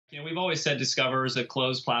We've always said Discover is a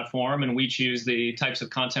closed platform, and we choose the types of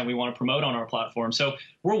content we want to promote on our platform. So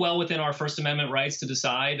we're well within our First Amendment rights to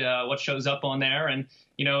decide what shows up on there. And,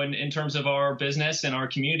 in terms of our business and our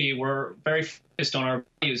community, we're very focused on our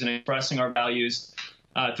values and expressing our values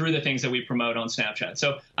through the things that we promote on Snapchat.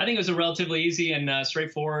 So I think it was a relatively easy and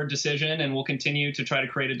straightforward decision, and we'll continue to try to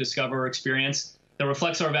create a Discover experience that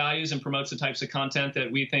reflects our values and promotes the types of content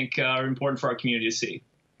that we think are important for our community to see.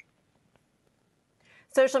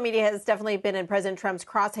 Social media has definitely been in President Trump's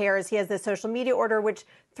crosshairs. He has this social media order, which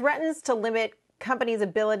threatens to limit companies'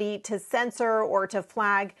 ability to censor or to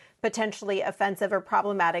flag potentially offensive or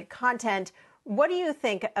problematic content. What do you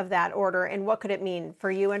think of that order, and what could it mean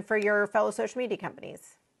for you and for your fellow social media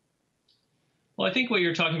companies? Well, I think what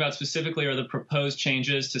you're talking about specifically are the proposed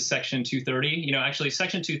changes to Section 230. Actually,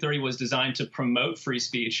 Section 230 was designed to promote free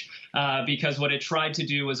speech because what it tried to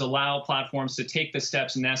do was allow platforms to take the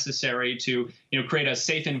steps necessary to, create a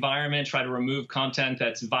safe environment, try to remove content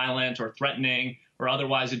that's violent or threatening or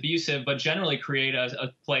otherwise abusive, but generally create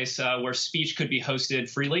a place where speech could be hosted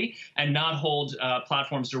freely and not hold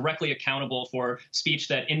platforms directly accountable for speech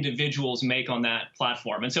that individuals make on that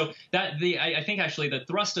platform. And so I think actually the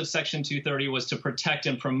thrust of Section 230 was to protect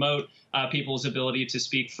and promote people's ability to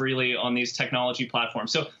speak freely on these technology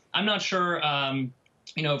platforms. So I'm not sure,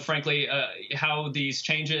 frankly, how these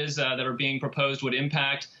changes that are being proposed would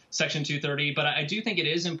impact Section 230, but I do think it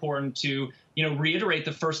is important to, reiterate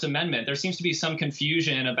the First Amendment. There seems to be some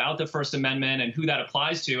confusion about the First Amendment and who that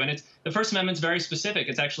applies to. And the First Amendment is very specific.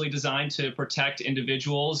 It's actually designed to protect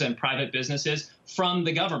individuals and private businesses from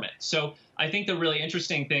the government. So I think the really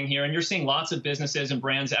interesting thing here, and you're seeing lots of businesses and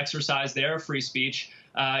brands exercise their free speech.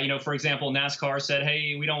 For example, NASCAR said,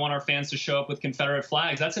 hey, we don't want our fans to show up with Confederate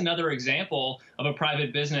flags. That's another example of a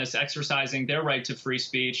private business exercising their right to free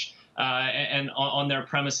speech and on their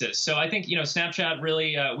premises. So I think, Snapchat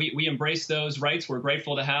really, we embrace those rights. We're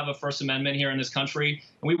grateful to have a First Amendment here in this country,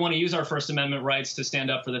 and we want to use our First Amendment rights to stand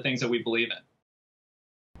up for the things that we believe in.